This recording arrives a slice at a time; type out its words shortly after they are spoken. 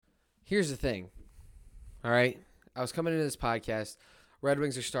Here's the thing. All right. I was coming into this podcast. Red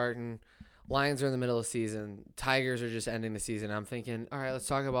Wings are starting. Lions are in the middle of the season. Tigers are just ending the season. I'm thinking, all right, let's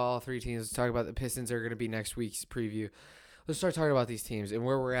talk about all three teams. Let's talk about the Pistons are going to be next week's preview. Let's start talking about these teams and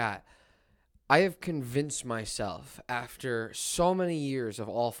where we're at. I have convinced myself after so many years of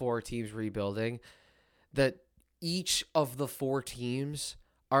all four teams rebuilding that each of the four teams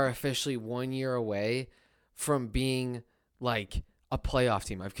are officially 1 year away from being like a playoff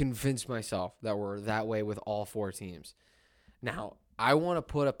team. I've convinced myself that we're that way with all four teams. Now, I want to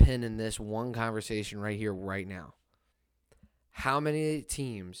put a pin in this one conversation right here, right now. How many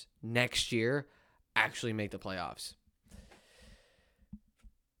teams next year actually make the playoffs?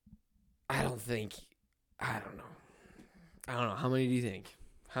 I don't know. How many do you think?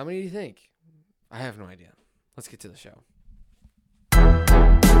 I have no idea. Let's get to the show.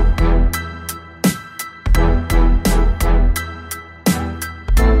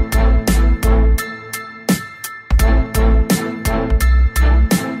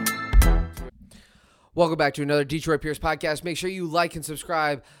 Welcome back to another Detroit Pierce podcast. Make sure you like and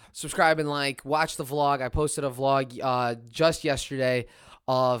subscribe. Subscribe and like. Watch the vlog. I posted a vlog just yesterday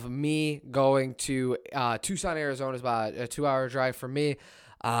of me going to Tucson, Arizona. It's about a 2-hour drive from me.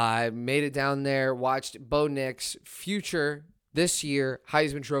 I made it down there, watched Bo Nix, future this year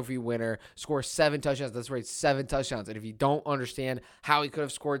Heisman Trophy winner, score 7 touchdowns. That's right, 7 touchdowns. And if you don't understand how he could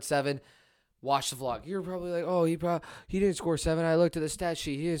have scored 7, watch the vlog. You're probably like, oh, he didn't score 7. I looked at the stat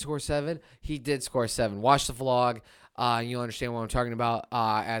sheet. He didn't score 7. He did score 7. Watch the vlog. You'll understand what I'm talking about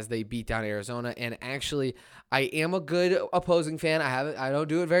as they beat down Arizona. And actually, I am a good opposing fan. I don't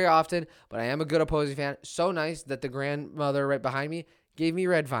do it very often, but I am a good opposing fan. So nice that the grandmother right behind me gave me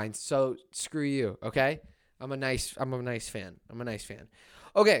red vines. So screw you, okay? I'm a nice fan.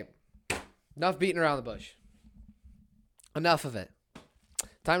 Okay, enough beating around the bush. Enough of it.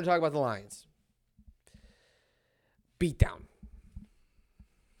 Time to talk about the Lions. Beatdown.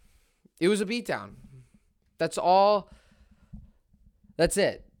 It was a beatdown. That's all. That's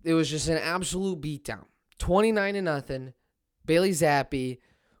it. It was just an absolute beatdown. 29-0. Bailey Zappi,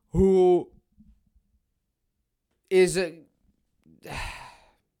 who is a...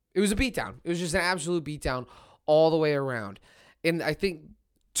 It was a beatdown. It was just an absolute beatdown all the way around. And I think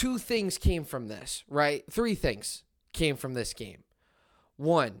 2 things came from this, right? 3 things came from this game.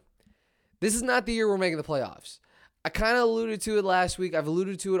 1, this is not the year we're making the playoffs. I kind of alluded to it last week. I've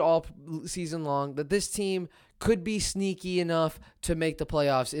alluded to it all season long that this team could be sneaky enough to make the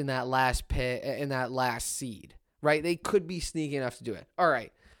playoffs in that last pit, in that last seed, right? They could be sneaky enough to do it. All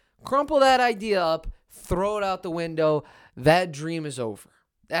right. Crumple that idea up, throw it out the window. That dream is over.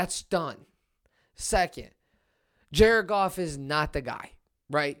 That's done. Second, Jared Goff is not the guy,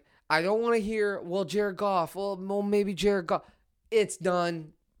 right? I don't want to hear, Jared Goff, maybe Jared Goff. It's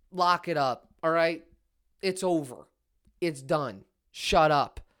done. Lock it up, all right? It's over. It's done. Shut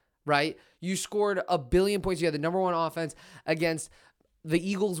up, right? You scored 1 billion points. You had the number 1 offense against the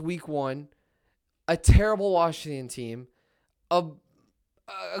Eagles week 1, a terrible Washington team, a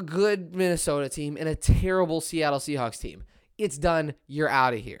good Minnesota team, and a terrible Seattle Seahawks team. It's done. You're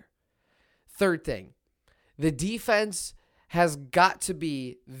out of here. Third thing, the defense has got to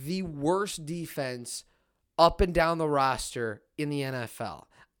be the worst defense up and down the roster in the NFL.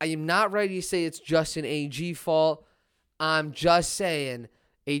 I am not ready to say it's just an AG fault. I'm just saying,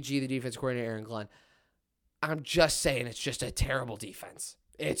 AG, the defense coordinator, Aaron Glenn, I'm just saying it's just a terrible defense.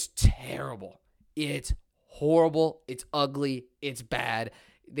 It's terrible. It's horrible. It's ugly. It's bad.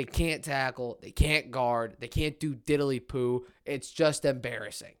 They can't tackle. They can't guard. They can't do diddly poo. It's just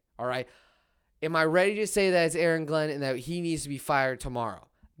embarrassing. All right. Am I ready to say that it's Aaron Glenn and that he needs to be fired tomorrow?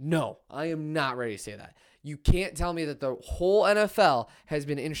 No, I am not ready to say that. You can't tell me that the whole NFL has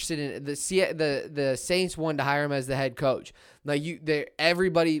been interested in the Saints wanted to hire him as the head coach. Now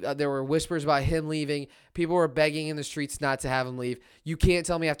everybody, there were whispers about him leaving. People were begging in the streets not to have him leave. You can't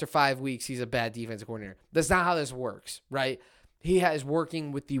tell me after 5 weeks he's a bad defensive coordinator. That's not how this works, right? He has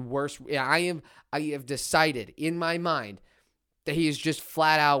working with the worst. I have decided in my mind that he is just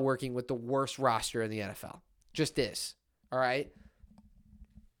flat out working with the worst roster in the NFL. Just is. All right.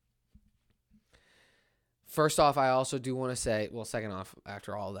 First off, I also do want to say, second off,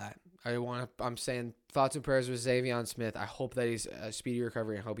 after all that, I'm saying thoughts and prayers with Xavier Smith. I hope that he's a speedy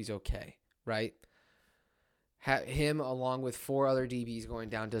recovery and hope he's okay, right? Him along with 4 other DBs going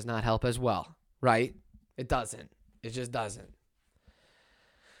down does not help as well, right? It doesn't. It just doesn't.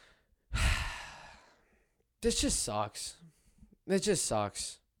 This just sucks. It just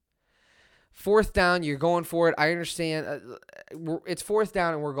sucks. 4th down, you're going for it. I understand. it's fourth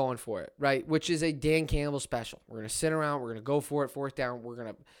down and we're going for it, right? Which is a Dan Campbell special. We're going to sit around. We're going to go for it. Fourth down. We're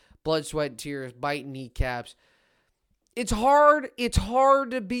going to blood, sweat, and tears, biting kneecaps. It's hard. It's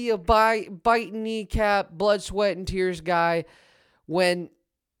hard to be a biting kneecap, blood, sweat, and tears guy when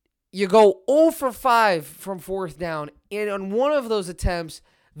you go 0 for 5 from fourth down, and on one of those attempts,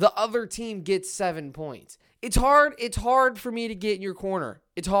 the other team gets 7 points. It's hard. It's hard for me to get in your corner.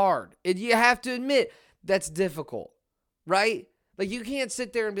 It's hard. You have to admit that's difficult, right? Like, you can't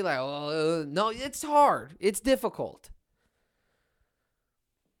sit there and be like, oh, no, it's hard. It's difficult.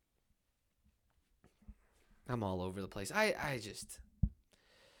 I'm all over the place. I just...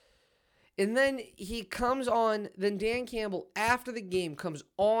 And then he comes on, then Dan Campbell, after the game, comes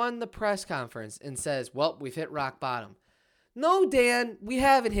on the press conference and says, well, we've hit rock bottom. No, Dan, we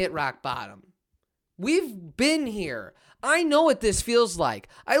haven't hit rock bottom. We've been here. I know what this feels like.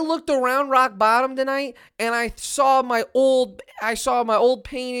 I looked around rock bottom tonight and I saw my old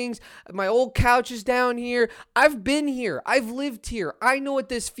paintings, my old couches down here. I've been here. I've lived here. I know what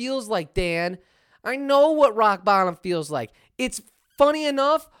this feels like, Dan. I know what rock bottom feels like. It's funny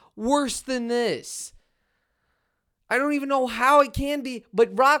enough worse than this. I don't even know how it can be,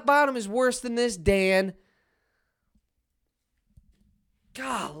 but rock bottom is worse than this, Dan.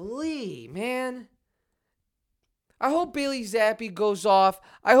 Golly, man. I hope Bailey Zappi goes off.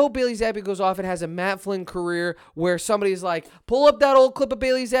 I hope Bailey Zappi goes off and has a Matt Flynn career where somebody's like, pull up that old clip of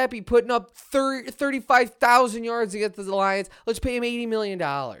Bailey Zappi putting up 35,000 yards against the Lions. Let's pay him $80 million.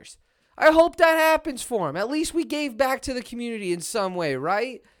 I hope that happens for him. At least we gave back to the community in some way,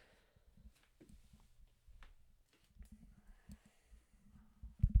 right?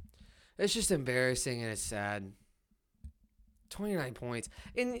 It's just embarrassing and it's sad. 29 points.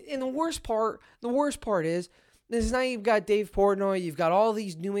 And the worst part is now you've got Dave Portnoy, you've got all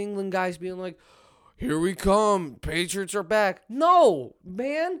these New England guys being like, here we come, Patriots are back. No,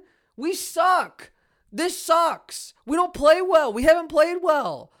 man, we suck. This sucks. We don't play well. We haven't played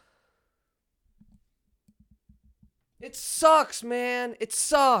well. It sucks, man. It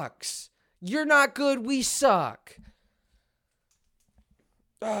sucks. You're not good. We suck.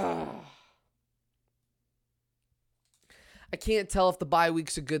 Ugh. I can't tell if the bye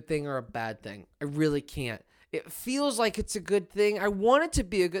week's a good thing or a bad thing. I really can't. It feels like it's a good thing. I want it to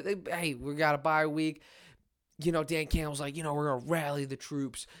be a good thing. Hey, we got a bye week. Dan Campbell's like, we're going to rally the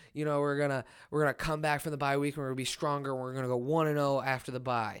troops. We're going to come back from the bye week and we're going to be stronger. We're going to go 1-0 after the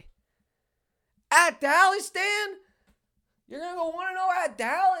bye. At Dallas, Dan? You're going to go 1-0 at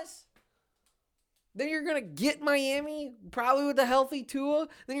Dallas? Then you're going to get Miami, probably with a healthy Tua.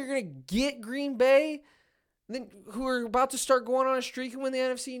 Then you're going to get Green Bay, who are about to start going on a streak and win the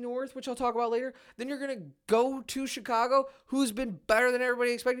NFC North, which I'll talk about later. Then you're going to go to Chicago, who's been better than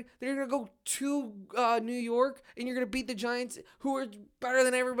everybody expected. Then you're going to go to New York, and you're going to beat the Giants, who are better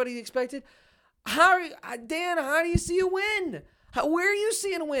than everybody expected. Dan, how do you see a win? Where are you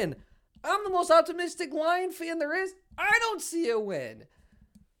seeing a win? I'm the most optimistic Lion fan there is. I don't see a win.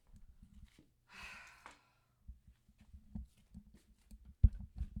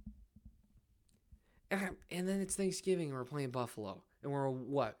 And then it's Thanksgiving and we're playing Buffalo. And we're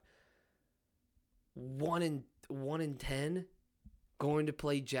what? 1-10 going to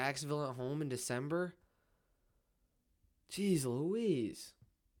play Jacksonville at home in December? Jeez Louise.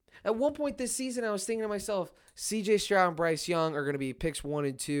 At one point this season, I was thinking to myself, CJ Stroud and Bryce Young are going to be picks 1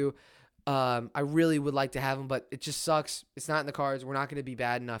 and 2. I really would like to have them, but it just sucks. It's not in the cards. We're not going to be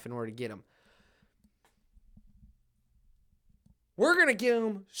bad enough in order to get them. We're going to get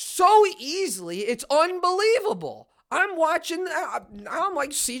him so easily, it's unbelievable. I'm watching, I'm like,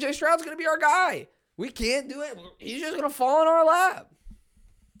 CJ Stroud's going to be our guy. We can't do it. He's just going to fall in our lap.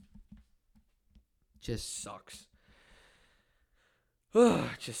 Just sucks.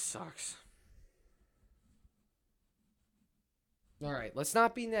 Just sucks. All right, let's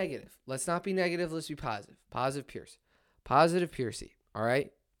not be negative. Let's be positive. Positive Piercy. All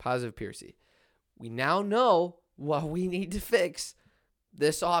right? Positive Piercy. We now know what we need to fix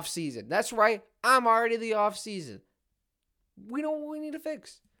this offseason. That's right. I'm already the offseason. We know what we need to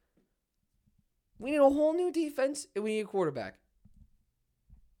fix. We need a whole new defense, and we need a quarterback.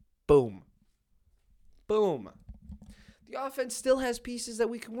 Boom. The offense still has pieces that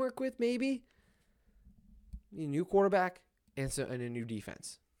we can work with, maybe. We need a new quarterback and a new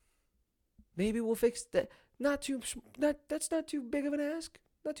defense. Maybe we'll fix that. That's not too big of an ask.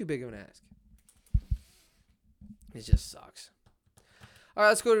 It just sucks. All right,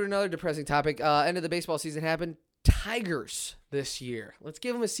 let's go to another depressing topic. End of the baseball season happened. Tigers this year. Let's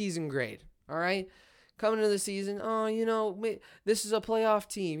give them a season grade. All right? coming into the season, this is a playoff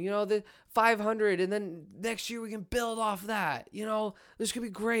team, the 500, and then next year we can build off that. This could be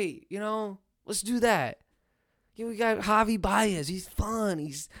great. Let's do that. We got Javi Baez. He's fun.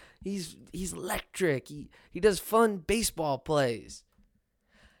 He's electric. He does fun baseball plays.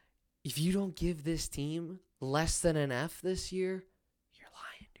 If you don't give this team less than an F this year, you're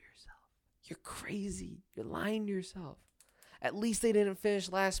lying to yourself. You're crazy. You're lying to yourself. At least they didn't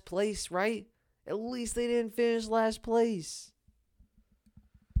finish last place, right? At least they didn't finish last place.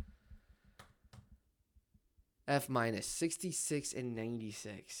 F minus, 66 and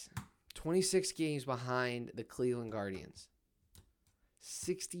 96. 26 games behind the Cleveland Guardians.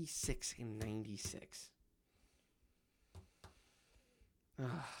 66 and 96. Oh,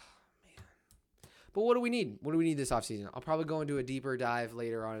 man. But what do we need? What do we need this offseason? I'll probably go into a deeper dive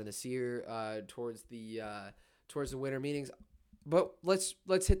later on in this year towards the winter meetings. But let's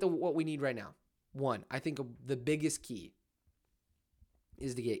hit what we need right now. One, I think the biggest key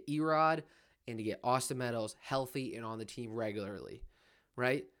is to get Erod and to get Austin Meadows healthy and on the team regularly,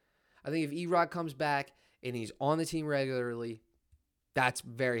 right? I think if Erod comes back and he's on the team regularly, that's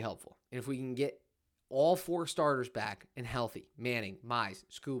very helpful. And if we can get all 4 starters back and healthy, Manning, Mize,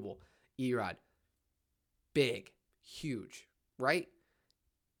 Skubal, Erod, big, huge, right?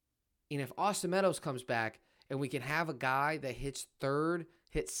 And if Austin Meadows comes back and we can have a guy that hits third,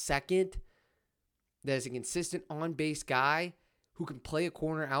 hits second, that is a consistent on-base guy who can play a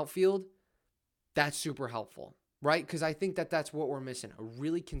corner outfield, that's super helpful, right? Because I think that's what we're missing, a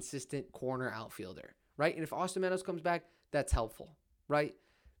really consistent corner outfielder, right? And if Austin Meadows comes back, that's helpful, right?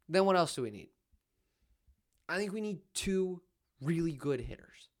 Then what else do we need? I think we need 2 really good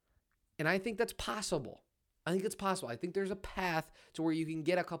hitters. And I think that's possible. I think it's possible. I think there's a path to where you can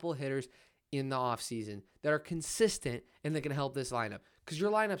get a couple of hitters in the offseason that are consistent and that can help this lineup. Because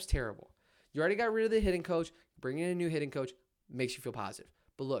your lineup's terrible. You already got rid of the hitting coach. Bringing in a new hitting coach makes you feel positive.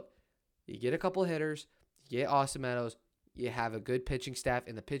 But look, you get a couple of hitters, you get Austin Meadows, you have a good pitching staff,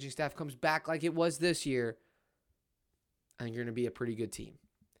 and the pitching staff comes back like it was this year, I think you're going to be a pretty good team.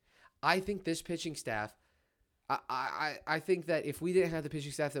 I think this pitching staff, I think that if we didn't have the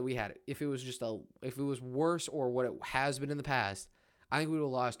pitching staff that we had, if it was worse or what it has been in the past, I think we would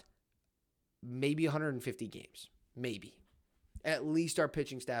have lost maybe 150 games. Maybe. At least our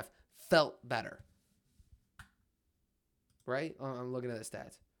pitching staff felt better. Right? I'm looking at the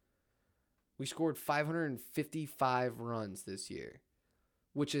stats. We scored 555 runs this year,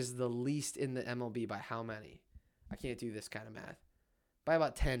 which is the least in the MLB by how many? I can't do this kind of math. By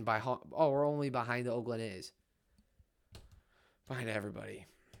about 10. We're only behind the Oakland A's. Behind everybody.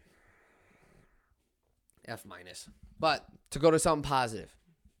 F minus. But to go to something positive,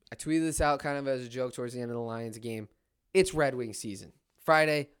 I tweeted this out kind of as a joke towards the end of the Lions game. It's Red Wings season.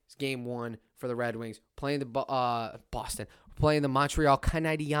 Friday is game 1 for the Red Wings. Playing the Boston. We're playing the Montreal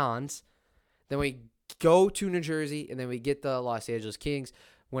Canadiens. Then we go to New Jersey, and then we get the Los Angeles Kings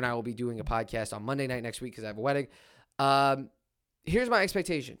when I will be doing a podcast on Monday night next week because I have a wedding. Here's my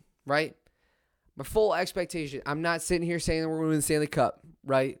expectation, right? My full expectation. I'm not sitting here saying that we're going to win the Stanley Cup,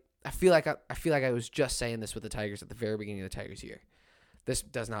 right? I feel like I was just saying this with the Tigers at the very beginning of the Tigers year. This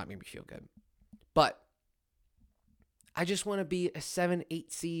does not make me feel good. But I just want to be a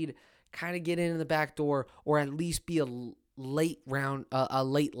 7-8 seed, kind of get in the back door, or at least be a late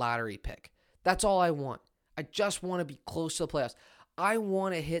lottery pick. That's all I want. I just want to be close to the playoffs. I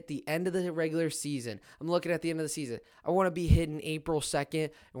want to hit the end of the regular season. I'm looking at the end of the season. I want to be hitting April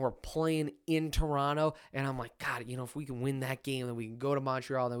 2nd, and we're playing in Toronto. And I'm like, God, if we can win that game, then we can go to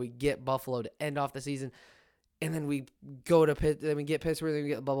Montreal, then we get Buffalo to end off the season. And then we go to Pitt, then we get Pittsburgh, then we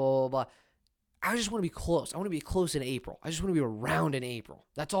get blah, blah, blah, blah. I just want to be close. I want to be close in April. I just want to be around in April.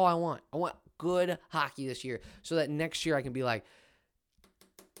 That's all I want. I want good hockey this year so that next year I can be like,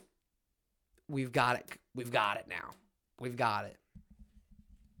 we've got it. We've got it now. We've got it.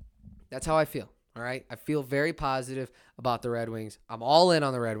 That's how I feel, all right? I feel very positive about the Red Wings. I'm all in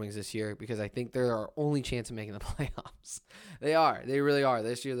on the Red Wings this year because I think they're our only chance of making the playoffs. They are. They really are.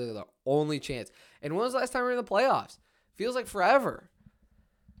 This year, they're the only chance. And when was the last time we were in the playoffs? Feels like forever.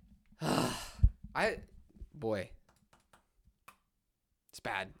 It's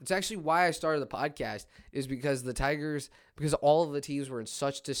bad. It's actually why I started the podcast is because because all of the teams were in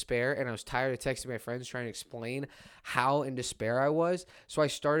such despair and I was tired of texting my friends trying to explain how in despair I was. So I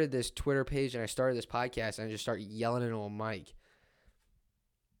started this Twitter page and I started this podcast and I just started yelling into a mic.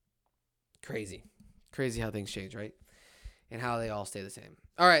 Crazy. Crazy how things change, right? And how they all stay the same.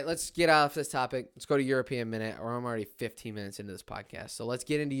 All right, let's get off this topic. Let's go to European Minute, or I'm already 15 minutes into this podcast. So let's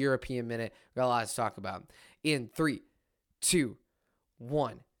get into European Minute. We've got a lot to talk about. In 3, 2,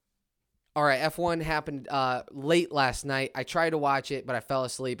 1. All right, F1 happened late last night. I tried to watch it, but I fell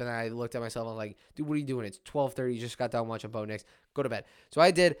asleep, and then I looked at myself. I was like, dude, what are you doing? It's 12:30. You just got done watching Bo Nix. Go to bed. So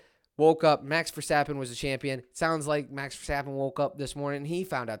I did. Woke up. Max Verstappen was the champion. It sounds like Max Verstappen woke up this morning and he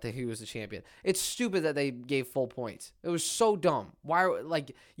found out that he was the champion. It's stupid that they gave full points. It was so dumb. Why?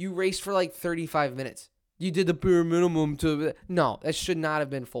 Like, you raced for like 35 minutes. You did the bare minimum to... No, that should not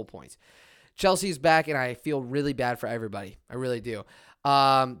have been full points. Chelsea's back, and I feel really bad for everybody. I really do.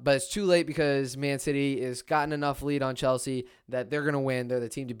 But it's too late because Man City has gotten enough lead on Chelsea that they're going to win. They're the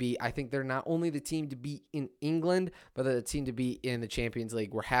team to beat. I think they're not only the team to beat in England, but they're the team to beat in the Champions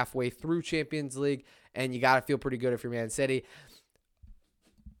League. We're halfway through Champions League, and you got to feel pretty good if you're Man City.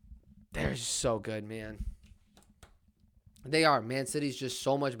 They're just so good, man. They are. Man City's just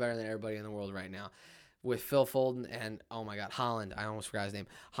so much better than everybody in the world right now. With Phil Foden and, oh my God, Haaland. I almost forgot his name.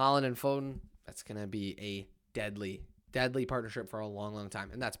 Haaland and Foden, that's going to be a deadly partnership for a long, long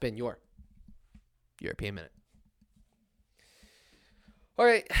time. And that's been your European Minute. All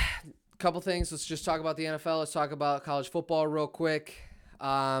right, a couple things. Let's just talk about the NFL. Let's talk about college football real quick.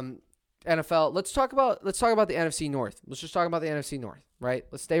 NFL. Let's talk about the NFC North. Let's just talk about the NFC North, right?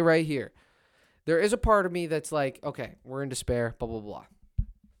 Let's stay right here. There is a part of me that's like, okay, we're in despair, blah, blah, blah.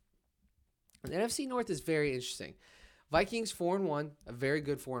 The NFC North is very interesting. Vikings 4-1, a very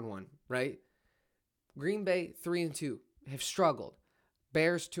good 4-1, right? Green Bay 3-2 have struggled.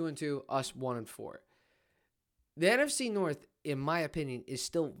 Bears 2-2, us 1-4. The NFC North, in my opinion, is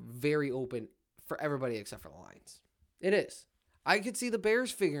still very open for everybody except for the Lions. It is. I could see the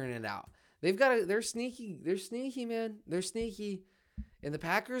Bears figuring it out. They're sneaky. They're sneaky, man. They're sneaky. And the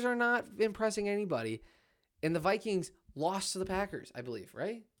Packers are not impressing anybody. And the Vikings lost to the Packers, I believe,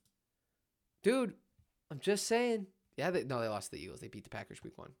 right? Dude, I'm just saying. Yeah, they lost to the Eagles. They beat the Packers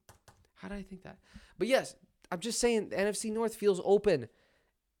week 1. How did I think that? But yes, I'm just saying the NFC North feels open.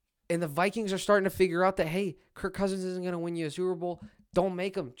 And the Vikings are starting to figure out that, hey, Kirk Cousins isn't going to win you a Super Bowl. Don't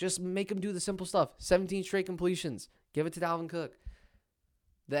make him. Just make him do the simple stuff. 17 straight completions. Give it to Dalvin Cook.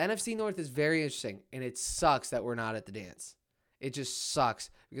 The NFC North is very interesting, and it sucks that we're not at the dance. It just sucks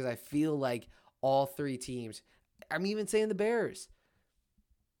because I feel like all three teams, I'm even saying the Bears,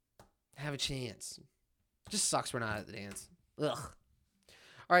 have a chance. It just sucks we're not at the dance. Ugh.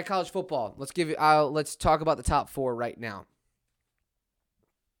 All right, college football. Let's talk about the top 4 right now.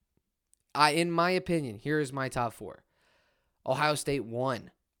 In my opinion, here is my top 4. Ohio State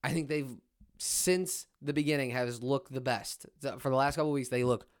won. I think they've, since the beginning, has looked the best. For the last couple of weeks, they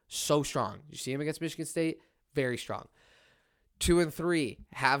look so strong. You see them against Michigan State? Very strong. 2 and 3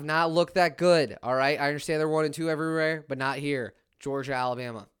 have not looked that good. All right, I understand they're 1 and 2 everywhere, but not here. Georgia,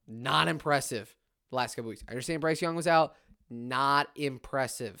 Alabama, not impressive the last couple of weeks. I understand Bryce Young was out. Not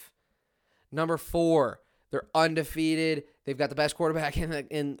impressive. Number 4, they're undefeated. They've got the best quarterback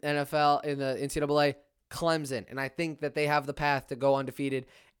in NFL, in the NCAA, Clemson. And I think that they have the path to go undefeated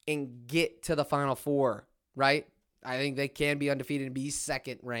and get to the Final Four, right? I think they can be undefeated and be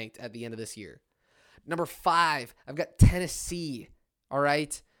second ranked at the end of this year. Number 5, I've got Tennessee, all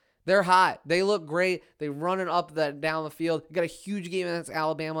right? They're hot. They look great. They're running up down the field. You got a huge game against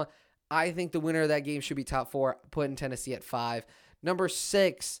Alabama. I think the winner of that game should be top 4, putting Tennessee at 5. Number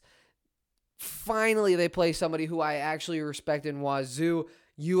 6, finally they play somebody who I actually respect in Wazoo.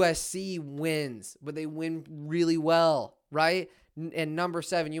 USC wins, but they win really well, right? And number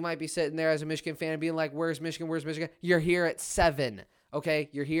 7, you might be sitting there as a Michigan fan and being like, where's Michigan? Where's Michigan? You're here at 7, okay?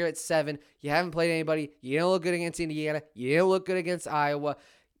 You're here at 7. You haven't played anybody. You didn't look good against Indiana. You didn't look good against Iowa,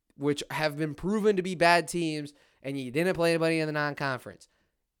 which have been proven to be bad teams, and you didn't play anybody in the non-conference.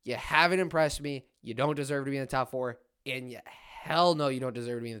 You haven't impressed me. You don't deserve to be in the top 4, and hell no, you don't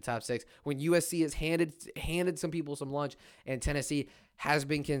deserve to be in the top 6. When USC has handed some people some lunch, and Tennessee has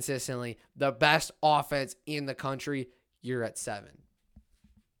been consistently the best offense in the country, you're at 7.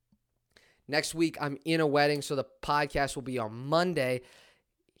 Next week, I'm in a wedding, so the podcast will be on Monday.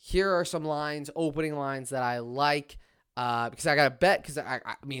 Here are some lines, opening lines that I like, because I got to bet, because I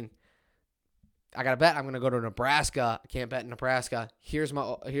got to bet I'm going to go to Nebraska. I can't bet in Nebraska. Here's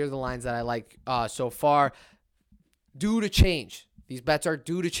the lines that I like so far. Due to change. These bets are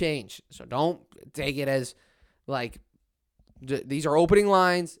due to change. So don't take it as like these are opening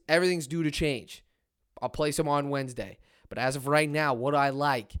lines. Everything's due to change. I'll place them on Wednesday. But as of right now, what do I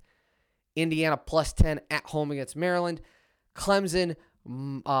like? Indiana +10 at home against Maryland. Clemson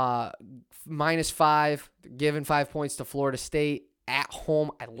 -5, giving 5 points to Florida State. At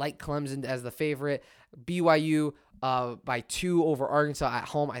home, I like Clemson as the favorite. BYU by 2 over Arkansas at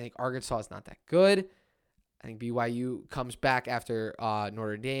home. I think Arkansas is not that good. I think BYU comes back after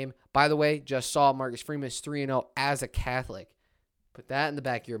Notre Dame. By the way, just saw Marcus Freeman is 3-0 as a Catholic. Put that in the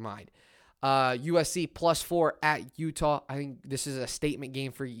back of your mind. USC +4 at Utah. I think this is a statement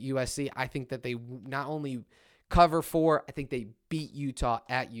game for USC. I think that they not only cover 4, I think they beat Utah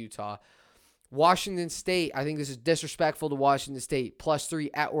at Utah. Washington State, I think this is disrespectful to Washington State. +3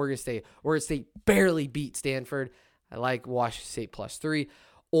 at Oregon State. Oregon State barely beat Stanford. I like Washington State +3.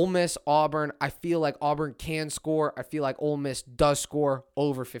 Ole Miss, Auburn. I feel like Auburn can score. I feel like Ole Miss does score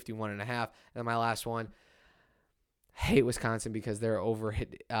over 51.5. And then my last one. I hate Wisconsin because they're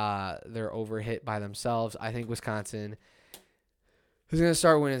overhit. They're overhit by themselves. I think Wisconsin is going to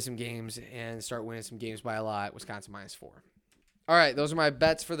start winning some games and start winning some games by a lot. Wisconsin -4. All right, those are my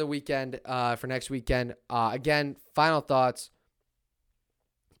bets for the weekend, for next weekend. Again, final thoughts.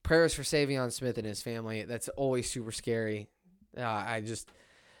 Prayers for Savion Smith and his family. That's always super scary. My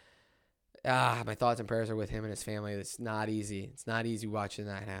thoughts and prayers are with him and his family. It's not easy. It's not easy watching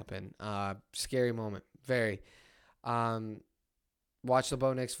that happen. Scary moment. Very. Watch the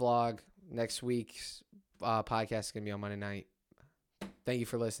Bo Nix vlog. Next week's podcast is going to be on Monday night. Thank you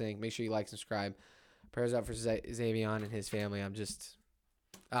for listening. Make sure you like, subscribe. Prayers up for Savion and his family. I'm just,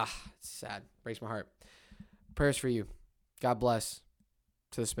 it's sad. Breaks my heart. Prayers for you. God bless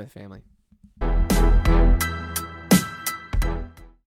to the Smith family.